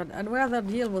shortcut. I'd rather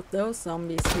deal with those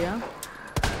zombies here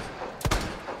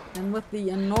than with the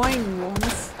annoying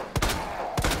ones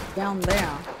down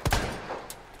there.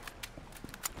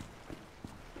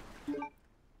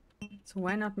 So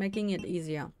why not making it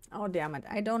easier? Oh damn it,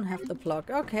 I don't have the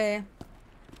plug. Okay.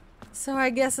 So I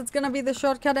guess it's gonna be the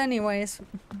shortcut anyways.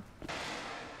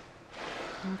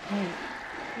 Okay.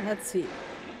 Let's see.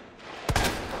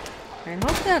 I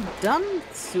hope they're done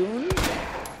soon.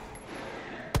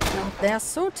 Oh, they're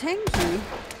so tanky.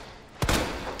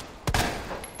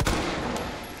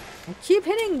 I keep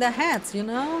hitting the heads, you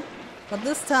know? But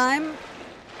this time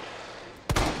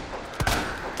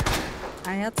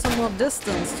I had some more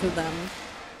distance to them.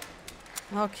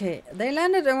 Okay, they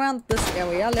landed around this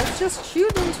area. Let's just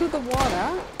shoot into the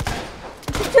water.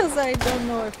 Because I don't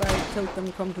know if I killed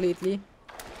them completely.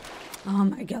 Oh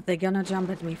my god, they're gonna jump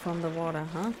at me from the water,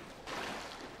 huh?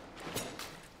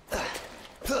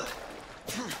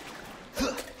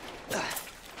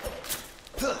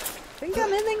 Think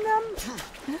I'm hitting them?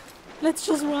 Let's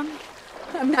just run.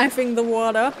 I'm knifing the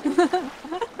water.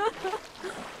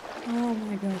 Oh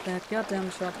my god, that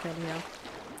goddamn shortcut here.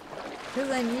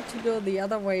 Because I need to go the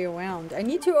other way around. I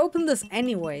need to open this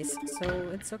anyways,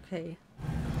 so it's okay.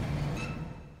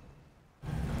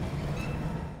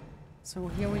 So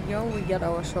here we go, we get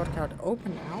our shortcut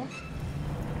open now.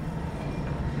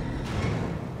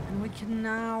 And we can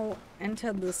now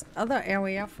enter this other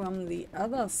area from the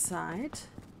other side.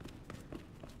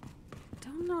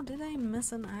 Don't know, did I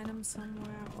miss an item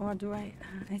somewhere? Or do I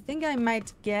think I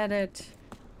might get it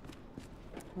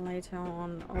later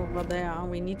on over there.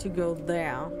 We need to go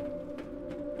there.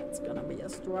 It's gonna be a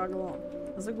struggle.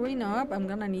 There's a green herb, I'm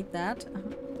gonna need that.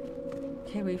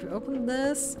 Okay, we've opened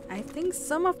this. I think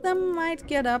some of them might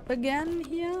get up again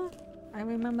here. I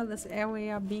remember this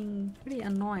area being pretty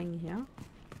annoying here.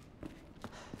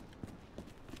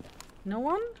 No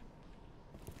one?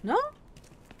 No?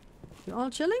 You all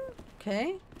chilling?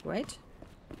 Okay, great.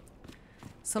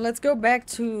 So let's go back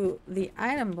to the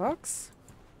item box.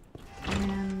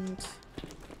 And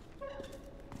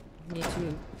need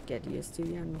to get used to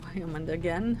the environment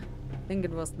again. I think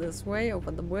it was this way,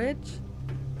 over the bridge.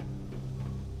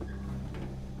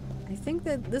 I think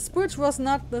that this bridge was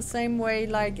not the same way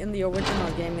like in the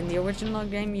original game. In the original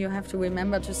game you have to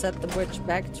remember to set the bridge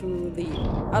back to the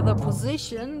other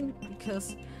position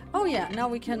because... Oh yeah, now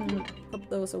we can put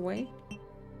those away.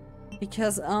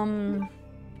 Because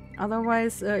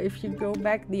otherwise if you go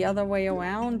back the other way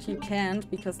around you can't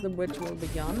because the bridge will be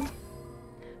gone.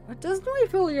 But doesn't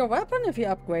refill your weapon if you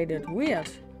upgrade it. Weird.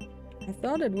 I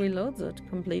thought it reloads it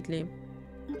completely.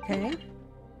 Okay.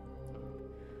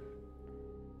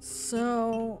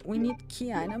 So, we need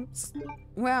key items.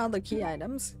 Where are the key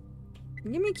items?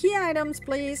 Give me key items,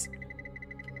 please.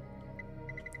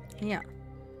 Yeah.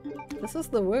 This is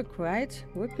the work, right?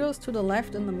 Work goes to the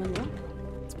left in the middle.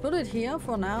 Let's put it here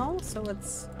for now, so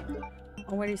it's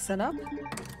already set up.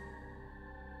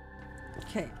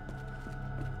 Okay.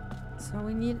 So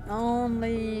we need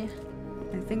only...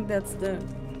 I think that's the...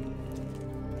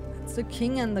 It's the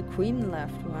king and the queen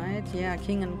left, right? Yeah,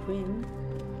 king and queen.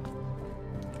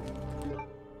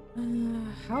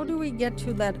 How do we get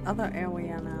to that other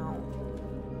area now?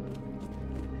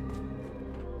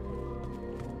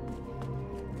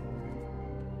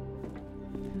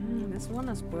 This one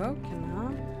is broken,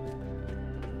 huh?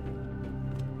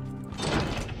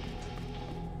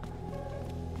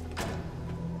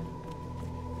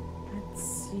 Let's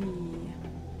see.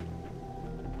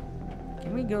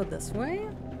 Can we go this way?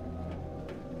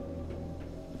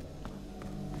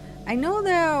 I know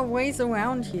there are ways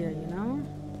around here, you know?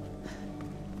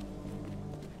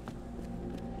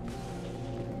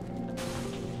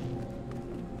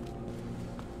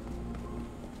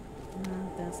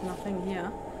 There's nothing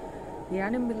here. The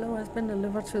item below has been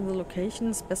delivered to the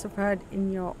location specified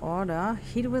in your order.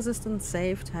 Heat resistant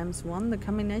safe ×1. The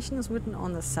combination is written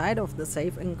on the side of the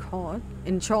safe in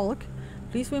chalk.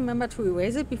 Please remember to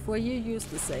erase it before you use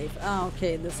the safe. Ah,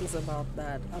 okay, this is about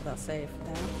that other safe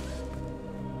there.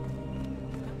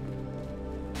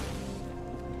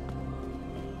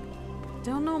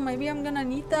 don't know, maybe I'm gonna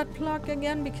need that plug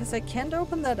again because I can't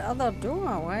open that other door,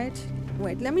 right?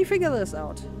 Wait, let me figure this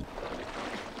out.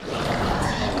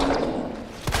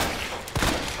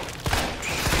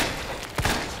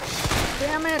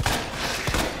 Damn it!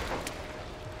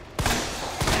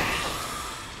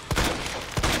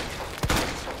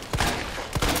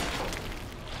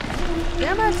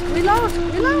 Damn it! Reload!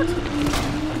 Reload!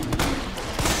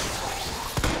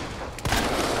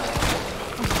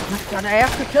 Oh my god, I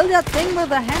have to kill that thing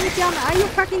with a handgun? Are you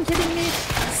fucking kidding me?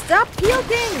 Stop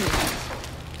puking!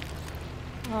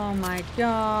 Oh my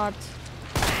god.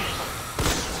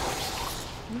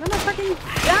 I'm gonna fucking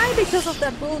die because of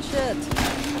that bullshit.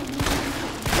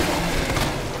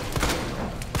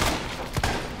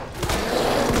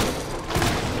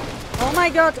 Oh my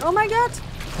god, oh my god!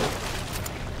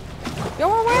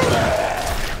 Go away!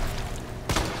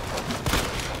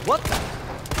 What the?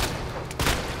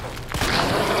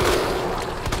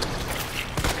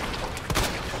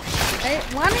 Hey,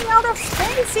 running out of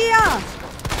space here!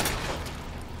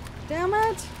 Damn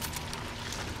it!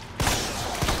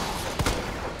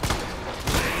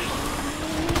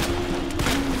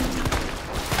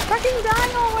 Fucking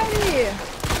die already!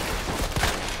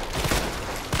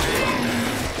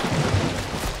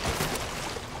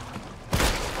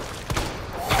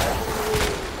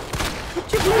 Could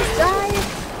you please die?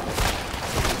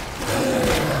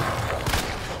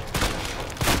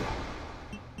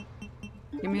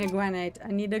 Give me a grenade.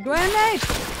 I need a grenade!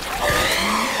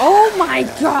 Oh my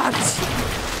god!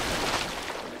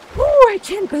 Ooh, I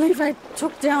can't believe I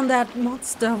took down that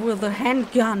monster with a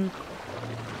handgun.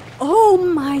 Oh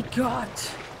my god!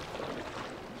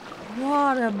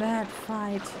 What a bad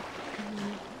fight.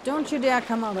 Don't you dare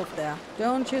come out of there.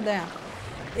 Don't you dare.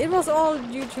 It was all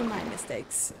due to my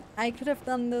mistakes. I could have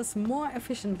done this more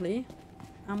efficiently.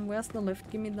 Where's the lift?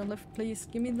 Give me the lift, please.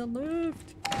 Give me the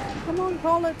lift. Come on,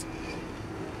 call it.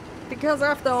 Because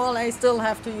after all, I still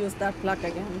have to use that plug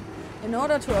again in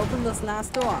order to open this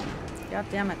last door. God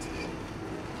damn it.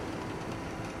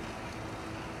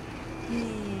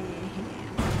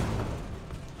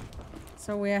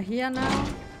 So we are here now.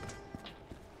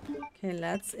 Okay,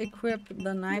 let's equip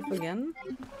the knife again.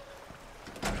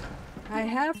 I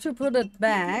have to put it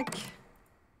back.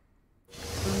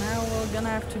 So now we're gonna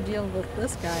have to deal with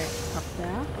this guy up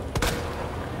there.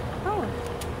 Oh,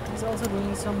 he's also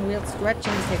doing some weird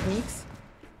stretching techniques.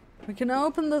 We can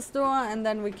open this door and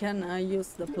then we can use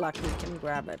the plug. We can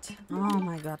grab it. Oh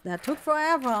my god, that took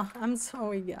forever. I'm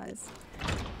sorry, guys.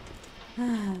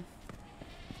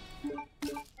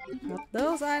 But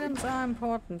those items are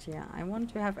important here. I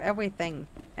want to have everything.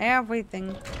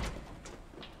 Everything.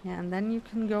 Yeah, and then you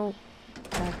can go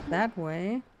back that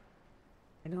way.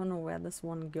 I don't know where this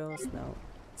one goes though.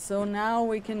 So now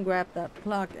we can grab that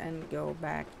plug and go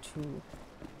back to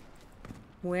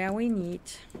where we need.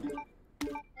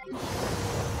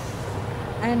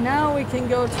 And now we can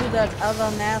go to that other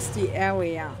nasty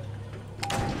area.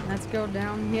 Let's go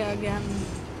down here again.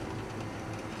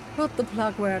 Put the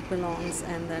plug where it belongs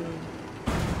and then...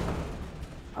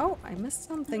 Oh, I missed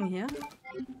something here.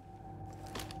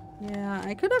 Yeah,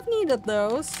 I could have needed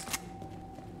those.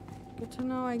 Good to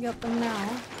know I got them now.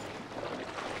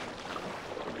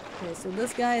 Okay, so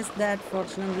this guy is dead,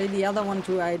 fortunately. The other one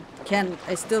too, I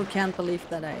still can't believe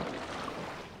that I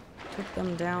took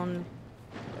them down.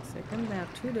 Wait a second, there are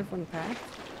two different paths.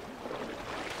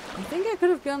 I think I could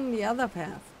have gone the other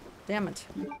path. Damn it.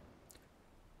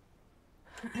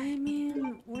 I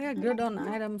mean, we're good on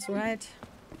items, right?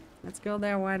 Let's go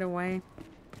there right away.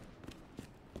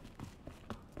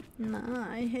 Nah,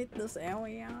 I hate this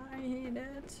area. I hate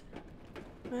it.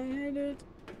 I hate it.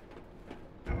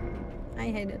 I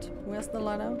hate it. Where's the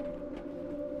ladder?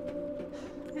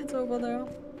 It's over there.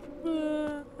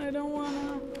 I don't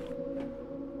wanna.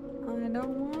 I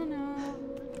don't wanna.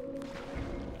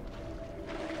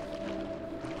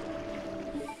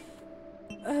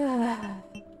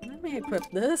 Let me equip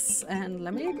this and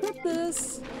let me equip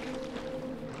this.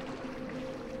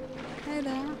 Hey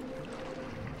there.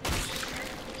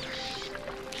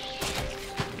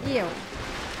 Ew.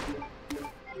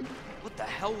 What the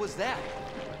hell was that?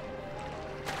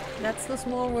 That's the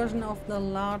small version of the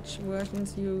large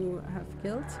versions you have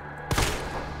killed.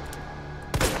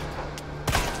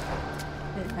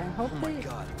 Okay, I hope Oh my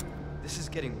god, this is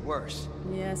getting worse.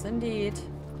 Yes, indeed.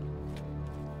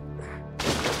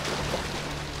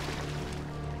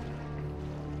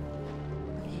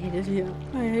 I hate it here.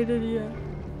 I hate it here.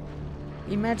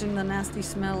 Imagine the nasty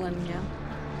smell in here.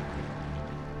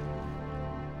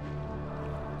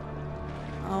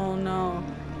 Oh no.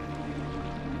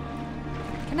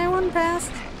 Can I run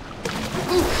past?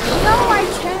 No, I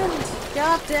can't!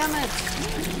 God damn it!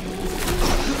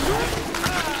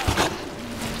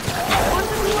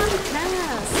 One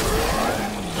pass!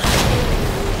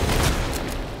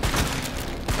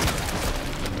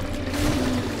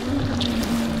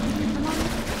 Come on,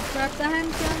 grab the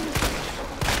handgun.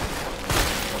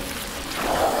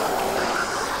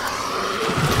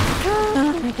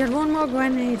 I get one more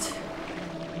grenade.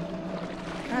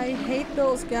 I hate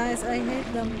those guys, I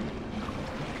hate them.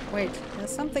 Wait, there's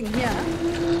something here.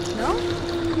 No?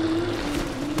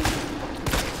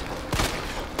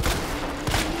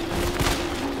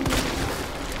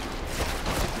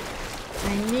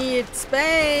 I need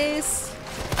space!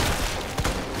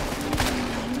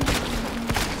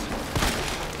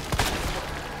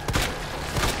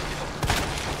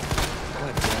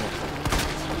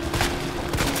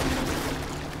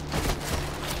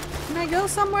 Can I go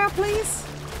somewhere, please?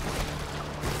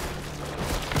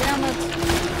 Damn it.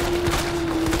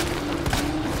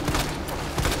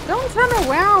 Don't turn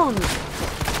around!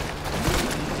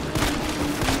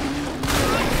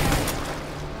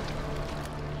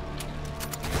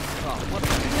 Oh, what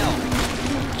the hell?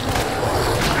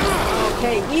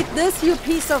 Okay, eat this, you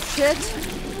piece of shit!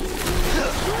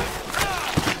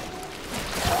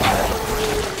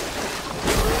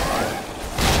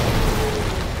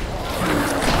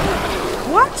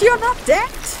 What? You're not dead?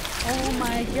 Oh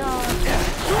my god.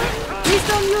 Please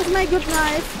don't use my good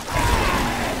knife.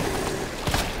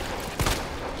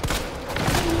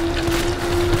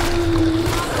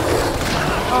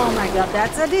 Oh my god,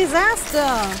 that's a disaster.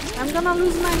 I'm gonna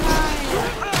lose my knife.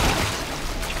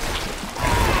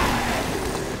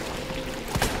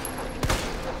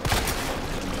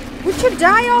 Would you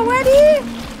die already?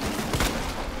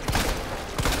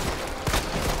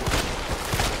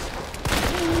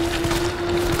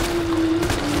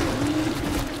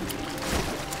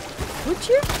 Would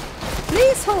you?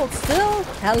 Please hold still.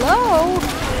 Hello?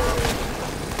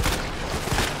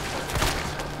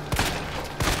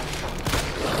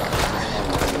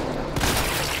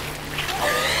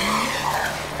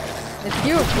 It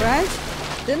puked, right?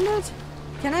 Didn't it?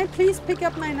 Can I please pick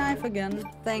up my knife again?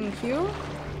 Thank you.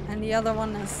 And the other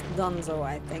one is done, so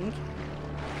I think.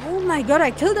 Oh my god, I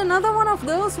killed another one of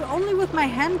those only with my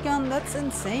handgun. That's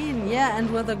insane. Yeah, and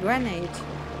with a grenade.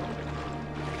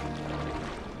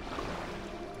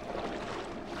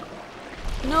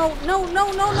 No, no,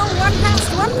 no, no, no! One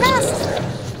past! One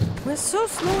past! We're so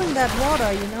slow in that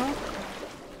water, you know?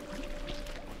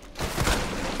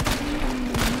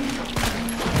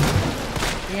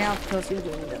 Yeah, of course you're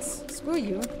doing this. Screw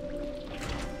you.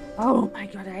 Oh my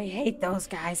god, I hate those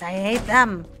guys. I hate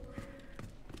them.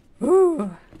 Ooh.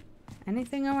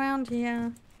 Anything around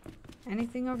here?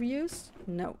 Anything of use?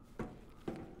 No.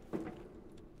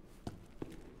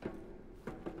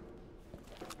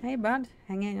 Hey bud,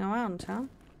 hanging around, huh?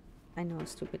 I know, a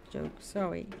stupid joke,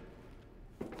 sorry.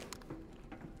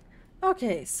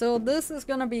 Okay, so this is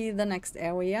gonna be the next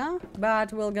area,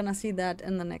 but we're gonna see that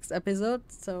in the next episode.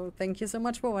 So thank you so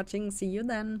much for watching, see you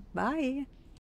then, bye!